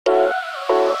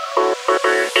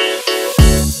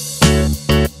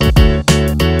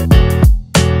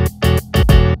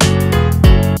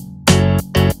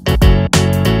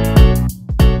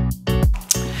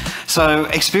So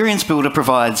Experience Builder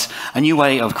provides a new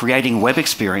way of creating web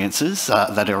experiences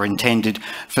that are intended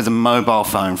for the mobile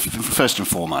phone first and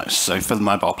foremost, so for the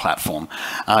mobile platform.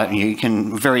 You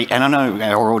can and I know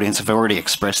our audience have already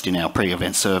expressed in our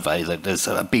pre-event survey that there's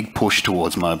a big push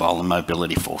towards mobile and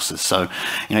mobility forces. So,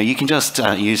 you can just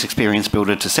use Experience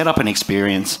Builder to set up an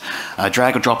experience,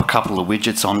 drag or drop a couple of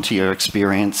widgets onto your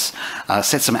experience,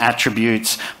 set some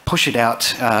attributes, push it out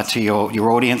to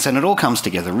your audience, and it all comes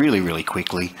together really, really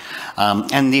quickly.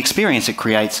 And the experience it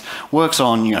creates works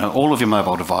on all of your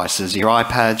mobile devices, your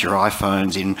iPads, your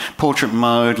iPhones, in portrait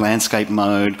mode, landscape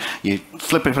mode. You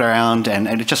flip it around and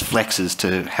it just flexes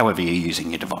to however you're using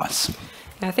your device.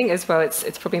 I think as well,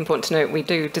 it's probably important to note we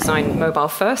do design mobile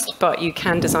first, but you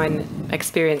can design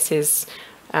experiences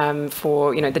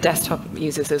for the desktop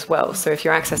users as well. So if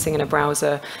you're accessing in a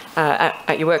browser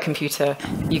at your work computer,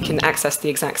 you can access the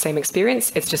exact same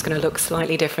experience. It's just going to look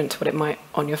slightly different to what it might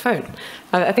on your phone.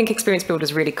 I think Experience Builder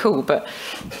is really cool, but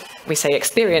we say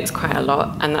experience quite a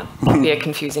lot, and that might be a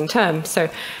confusing term. So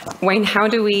Wayne, how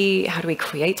do we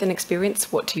create an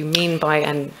experience? What do you mean by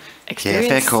an experience?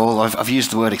 Yeah, fair call. I've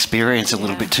used the word experience a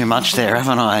little bit too much there,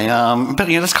 haven't I? But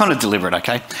that's kind of deliberate,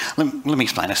 okay? Let me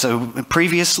explain it. So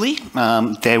previously,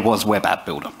 there was Web App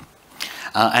Builder.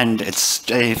 And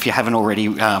if you haven't already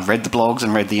read the blogs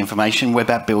and read the information, Web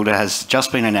App Builder has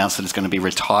just been announced that it's going to be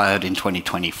retired in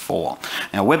 2024.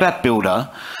 Now, Web App Builder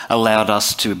allowed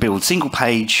us to build single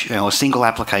page or single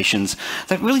applications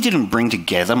that really didn't bring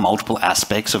together multiple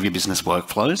aspects of your business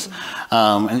workflows.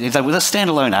 And they were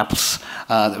standalone apps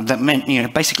that meant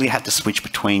basically you had to switch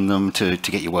between them to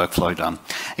get your workflow done.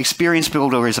 Experience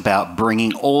Builder is about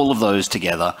bringing all of those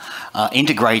together,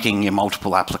 integrating your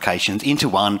multiple applications into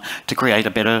one to create a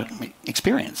better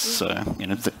experience. So,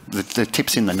 the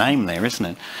tip's in the name there, isn't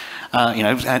it?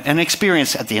 An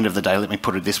experience at the end of the day, let me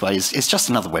put it this way, is just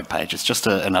another web page. It's just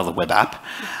another web app.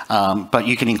 But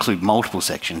you can include multiple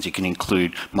sections. You can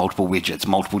include multiple widgets,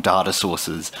 multiple data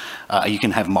sources. You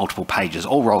can have multiple pages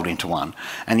all rolled into one.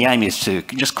 And the aim is to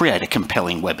just create a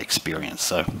compelling web experience.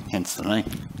 So, hence the name.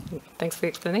 Thanks for the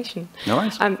explanation. No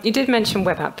worries. You did mention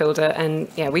Web App Builder, and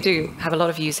yeah, we do have a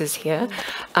lot of users here.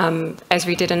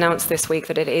 Esri did announce this week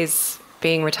that it is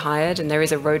being retired, and there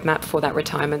is a roadmap for that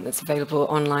retirement that's available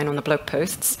online on the blog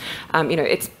posts.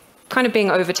 It's kind of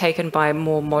being overtaken by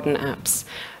more modern apps.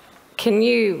 Can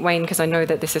you, Wayne, because I know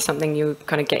that this is something you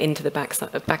kind of get into the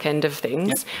back end of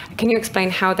things, Can you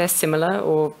explain how they're similar,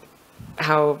 or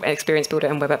how Experience Builder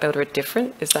and Web App Builder are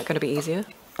different? Is that going to be easier?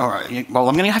 All right. Well,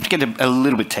 I'm going to have to get a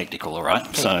little bit technical, all right?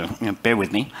 Okay. So bear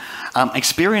with me.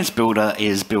 Experience Builder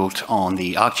is built on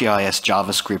the ArcGIS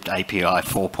JavaScript API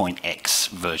 4.x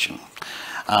version.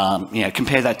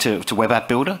 Compare that to Web App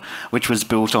Builder, which was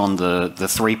built on the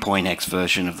 3.x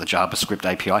version of the JavaScript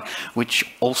API, which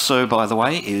also, by the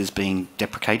way, is being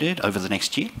deprecated over the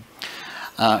next year.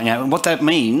 What that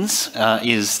means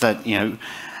is that,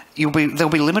 there'll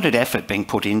be limited effort being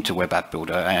put into Web App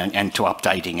Builder and to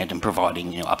updating it and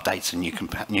providing updates and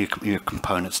new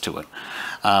components to it.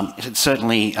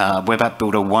 Certainly, Web App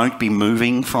Builder won't be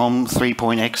moving from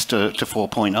 3.x to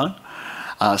 4.0.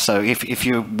 So if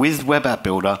you're with Web App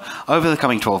Builder, over the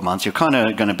coming 12 months, you're kind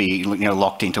of going to be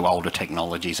locked into older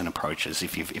technologies and approaches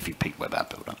if you pick Web App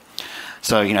Builder.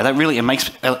 So that really it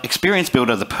makes Experience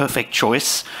Builder the perfect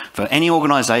choice for any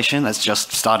organisation that's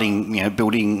just starting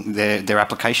building their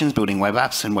applications, building web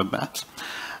apps and web apps.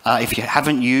 If you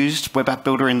haven't used Web App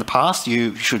Builder in the past,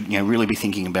 you should really be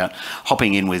thinking about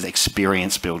hopping in with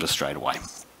Experience Builder straight away.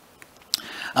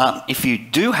 If you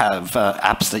do have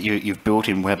apps that you've built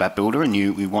in Web App Builder and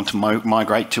you want to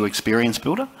migrate to Experience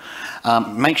Builder,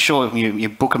 make sure you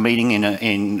book a meeting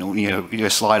in your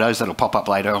Slidos that'll pop up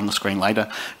later on the screen later,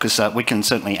 because we can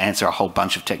certainly answer a whole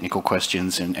bunch of technical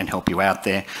questions and help you out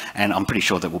there. And I'm pretty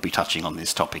sure that we'll be touching on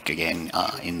this topic again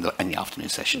in the afternoon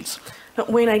sessions.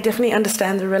 Wayne, I definitely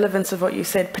understand the relevance of what you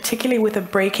said, particularly with a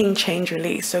breaking change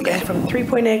release. So going from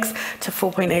 3.x to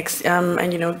 4.x,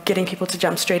 and getting people to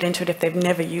jump straight into it if they've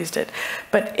never used it.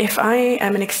 But if I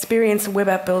am an experienced Web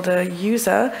App Builder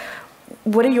user,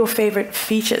 what are your favorite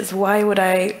features? Why would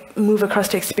I move across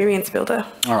to Experience Builder?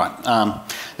 All right.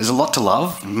 There's a lot to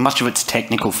love. Much of it's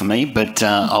technical for me, but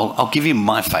I'll give you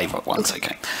my favorite ones,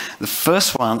 okay? The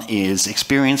first one is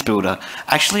Experience Builder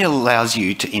actually allows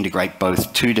you to integrate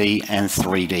both 2D and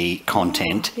 3D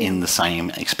content in the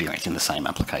same experience, in the same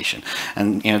application.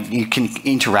 And you can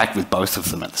interact with both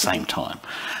of them at the same time.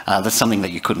 That's something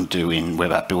that you couldn't do in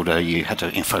Web App Builder. You had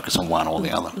to focus on one or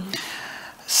the other.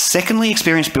 Secondly,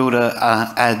 Experience Builder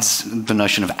adds the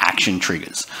notion of action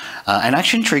triggers. And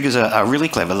action triggers are really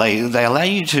clever. They allow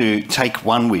you to take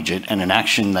one widget and an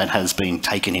action that has been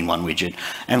taken in one widget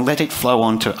and let it flow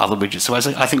on to other widgets. So as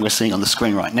I think we're seeing on the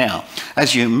screen right now,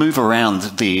 as you move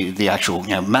around the actual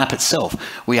map itself,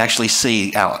 we actually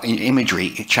see our imagery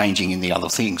changing in the other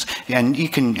things. And you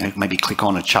can maybe click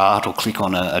on a chart or click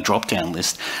on a drop-down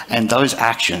list, and those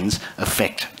actions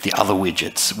affect the other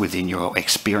widgets within your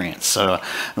experience. So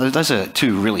those are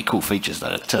two really cool features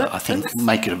that I think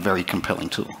make it a very compelling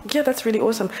tool. Yeah, that's really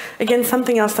awesome. Again,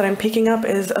 something else that I'm picking up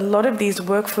is a lot of these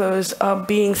workflows are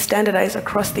being standardized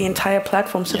across the entire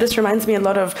platform. So this reminds me a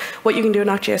lot of what you can do in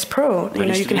ArcGIS Pro.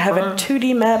 You can have a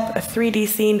 2D map, a 3D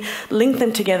scene, link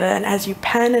them together, and as you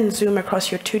pan and zoom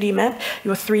across your 2D map,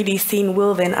 your 3D scene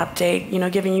will then update,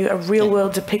 giving you a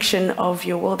real-world depiction of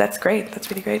your world. That's great. That's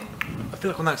really great. I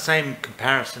feel like on that same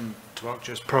comparison to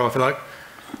ArcGIS Pro, I feel like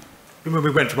when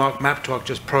we went from ArcMap to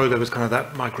ArcGIS Pro, there was kind of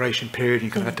that migration period. You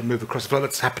kind of had to move across. I feel like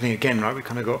that's happening again, right? We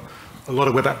kind of got a lot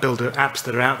of web app builder apps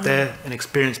that are out there, and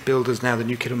Experience Builder is now the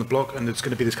new kid on the block, and there's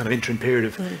going to be this kind of interim period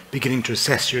of beginning to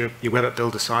assess your web app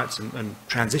builder sites and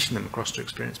transition them across to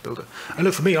Experience Builder. And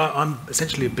look, for me, I'm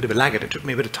essentially a bit of a laggard. It took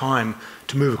me a bit of time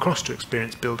to move across to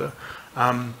Experience Builder.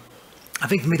 I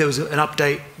think for me there was an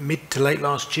update mid to late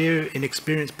last year in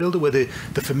Experience Builder where the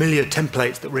familiar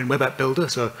templates that were in Web App Builder,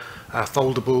 so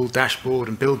Foldable, Dashboard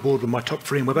and Billboard were my top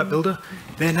 3 in Web App Builder.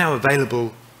 They're now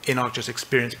available in ArcGIS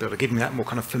Experience Builder, giving me that more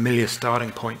kind of familiar starting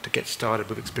point to get started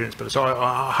with Experience Builder. So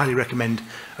I highly recommend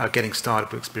getting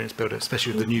started with Experience Builder,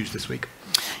 especially with the news this week.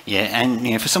 Yeah,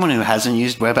 and for someone who hasn't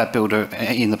used Web App Builder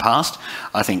in the past,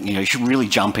 I think you should really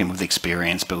jump in with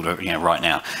Experience Builder right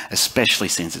now, especially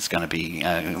since it's going to be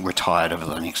retired over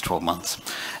the next 12 months.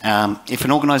 If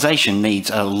an organisation needs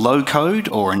a low-code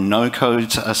or a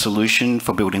no-code solution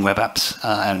for building web apps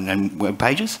and web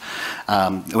pages,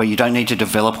 where you don't need to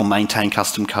develop or maintain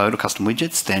custom code or custom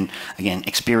widgets, then again,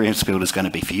 Experience Builder is going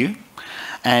to be for you.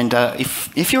 And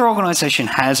if your organisation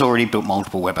has already built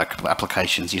multiple web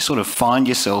applications, you sort of find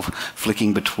yourself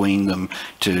flicking between them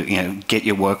to get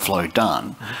your workflow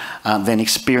done, then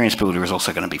Experience Builder is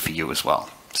also going to be for you as well.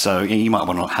 So you might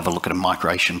want to have a look at a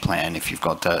migration plan if you've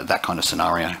got that kind of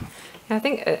scenario. I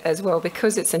think as well,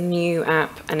 because it's a new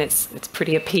app and it's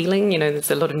pretty appealing, there's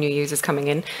a lot of new users coming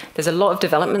in, there's a lot of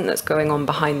development that's going on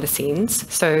behind the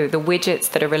scenes. So the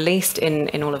widgets that are released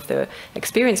in all of the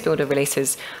Experience Builder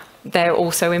releases, they're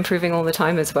also improving all the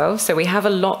time as well. So we have a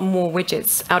lot more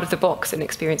widgets out of the box in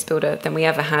Experience Builder than we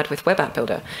ever had with Web App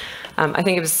Builder. I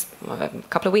think it was a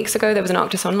couple of weeks ago, there was an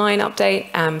ArcGIS Online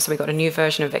update. So we got a new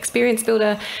version of Experience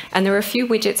Builder, and there were a few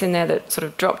widgets in there that sort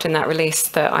of dropped in that release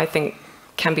that I think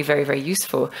can be very, very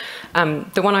useful.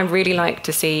 The one I really like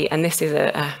to see, and this is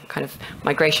a kind of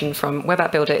migration from Web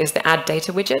App Builder, is the Add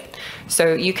Data widget.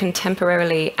 So you can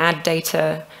temporarily add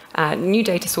data, new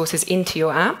data sources into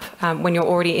your app when you're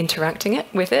already interacting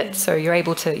with it. So you're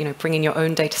able to bring in your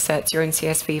own data sets, your own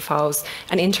CSV files,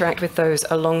 and interact with those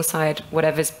alongside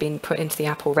whatever's been put into the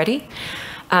app already.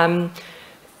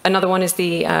 Another one is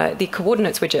the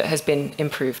coordinates widget has been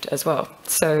improved as well.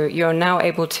 So you're now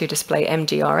able to display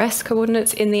MGRS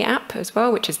coordinates in the app as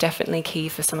well, which is definitely key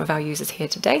for some of our users here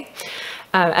today.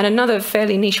 And another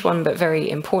fairly niche one, but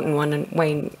very important one, and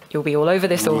Wayne, you'll be all over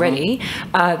this already,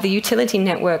 the utility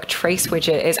network trace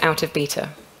widget is out of beta.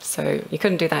 So you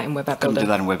couldn't do that in Web App Builder. Couldn't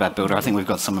do that in Web App Builder. I think we've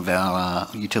got some of our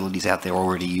utilities out there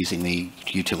already using the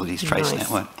utilities trace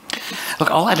network. Look,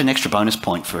 I'll add an extra bonus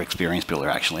point for Experience Builder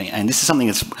actually, and this is something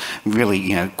that's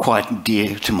really quite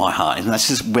dear to my heart, and that's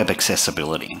just web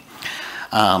accessibility.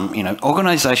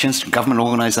 Organisations, government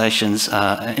organisations,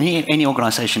 any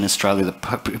organisation in Australia that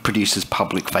produces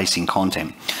public-facing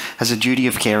content has a duty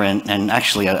of care and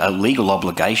actually a legal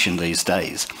obligation these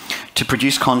days to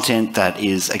produce content that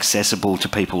is accessible to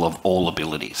people of all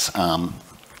abilities.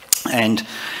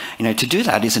 To do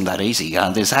that isn't that easy.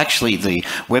 There's actually the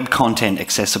Web Content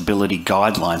Accessibility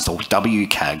Guidelines, or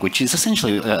WCAG, which is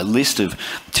essentially a list of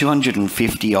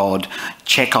 250-odd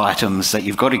check items that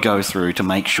you've got to go through to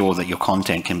make sure that your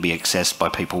content can be accessed by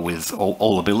people with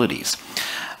all abilities.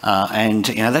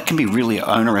 That can be really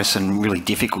onerous and really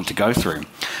difficult to go through.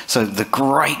 So the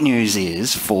great news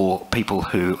is for people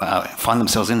who find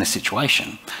themselves in this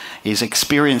situation is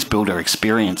Experience Builder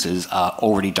experiences are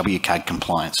already WCAG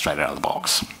compliant straight out of the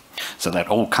box. So that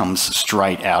all comes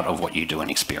straight out of what you do in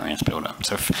Experience Builder.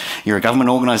 So if you're a government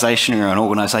organisation or an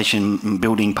organisation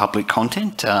building public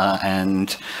content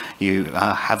and you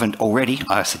haven't already,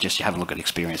 I suggest you have a look at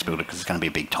Experience Builder because it's going to be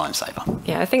a big time saver.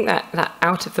 Yeah, I think that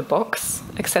out-of-the-box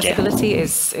accessibility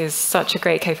is such a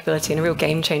great capability and a real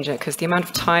game changer, because the amount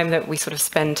of time that we sort of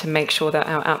spend to make sure that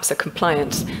our apps are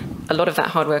compliant a lot of that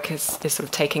hard work is sort of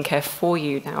taken care for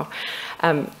you now.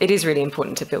 It is really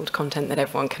important to build content that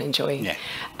everyone can enjoy.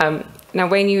 Yeah. Now,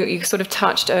 Wayne, you sort of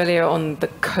touched earlier on the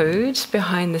code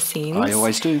behind the scenes. I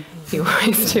always do. You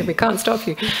always do. We can't stop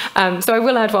you. So I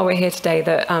will add while we're here today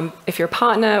that if you're a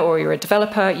partner or you're a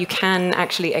developer, you can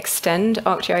actually extend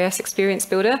ArcGIS Experience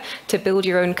Builder to build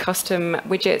your own custom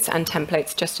widgets and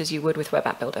templates, just as you would with Web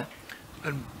App Builder.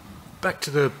 And back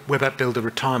to the Web App Builder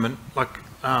retirement, like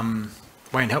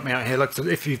Wayne, help me out here. Like, so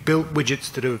if you've built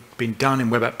widgets that have been done in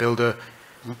Web App Builder,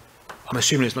 I'm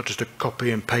assuming it's not just a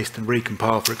copy and paste and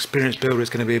recompile for Experience Builder. It's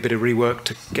going to be a bit of rework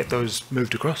to get those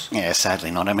moved across. Yeah,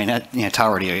 sadly not. I mean, Tara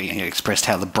already expressed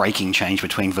how the breaking change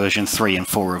between version 3 and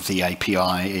 4 of the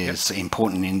API is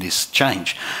important in this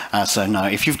change. So no,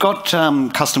 if you've got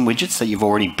custom widgets that you've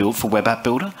already built for Web App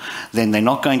Builder, then they're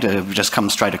not going to just come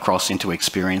straight across into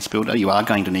Experience Builder. You are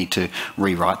going to need to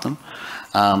rewrite them.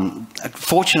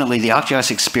 Fortunately, the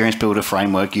ArcGIS Experience Builder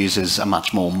framework uses a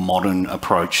much more modern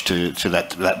approach to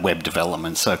that web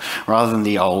development. So rather than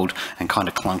the old and kind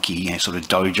of clunky sort of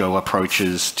dojo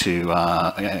approaches to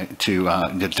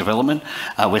the development,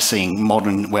 we're seeing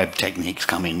modern web techniques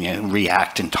come in,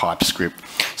 React and TypeScript.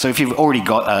 So if you've already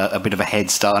got a bit of a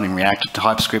head start in React and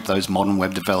TypeScript, those modern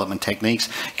web development techniques,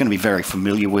 you're going to be very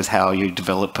familiar with how you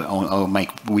develop or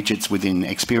make widgets within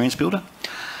Experience Builder.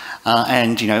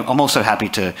 And I'm also happy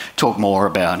to talk more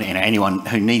about anyone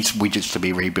who needs widgets to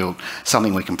be rebuilt,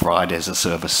 something we can provide as a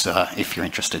service if you're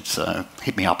interested. So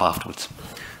hit me up afterwards.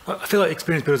 I feel like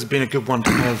Experience Builder has been a good one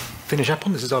to kind of finish up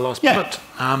on. This is our last product.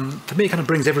 For me, it kind of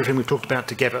brings everything we've talked about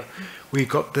together. We've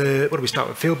got what do we start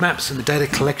with? Field maps and the data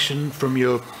collection from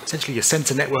essentially your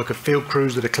sensor network of field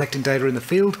crews that are collecting data in the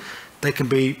field. They can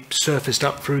be surfaced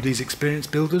up through these experience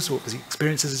builders, or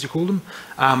experiences as you call them.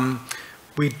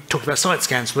 We talked about site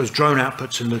scans, so those drone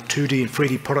outputs and the 2D and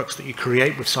 3D products that you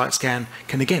create with site scan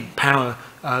can again power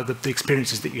the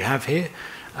experiences that you have here.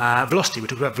 Velocity, we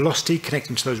talked about velocity,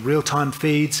 connecting to those real-time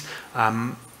feeds,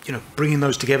 bringing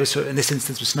those together. So in this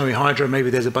instance with Snowy Hydro, maybe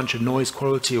there's a bunch of noise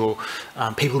quality or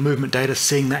people movement data,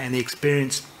 seeing that in the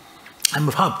experience. And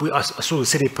with Hub, I saw the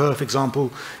City of Perth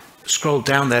example. Scrolled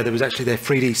down there was actually their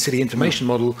 3D city information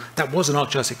model. That was an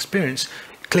ArcGIS experience.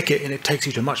 Click it and it takes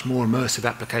you to a much more immersive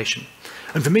application.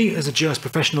 And for me, as a GIS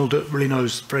professional that really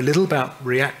knows very little about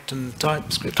React and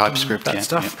TypeScript and that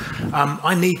stuff,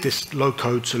 I need this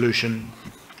low-code solution,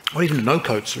 or even a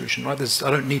no-code solution, right?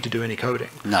 I don't need to do any coding.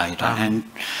 No, you don't. And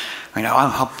I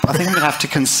think I'm going to have to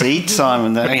concede,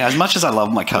 Simon, that as much as I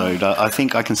love my code, I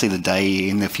think I can see the day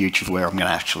in the future where I'm going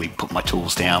to actually put my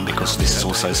tools down because this is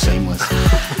all so seamless.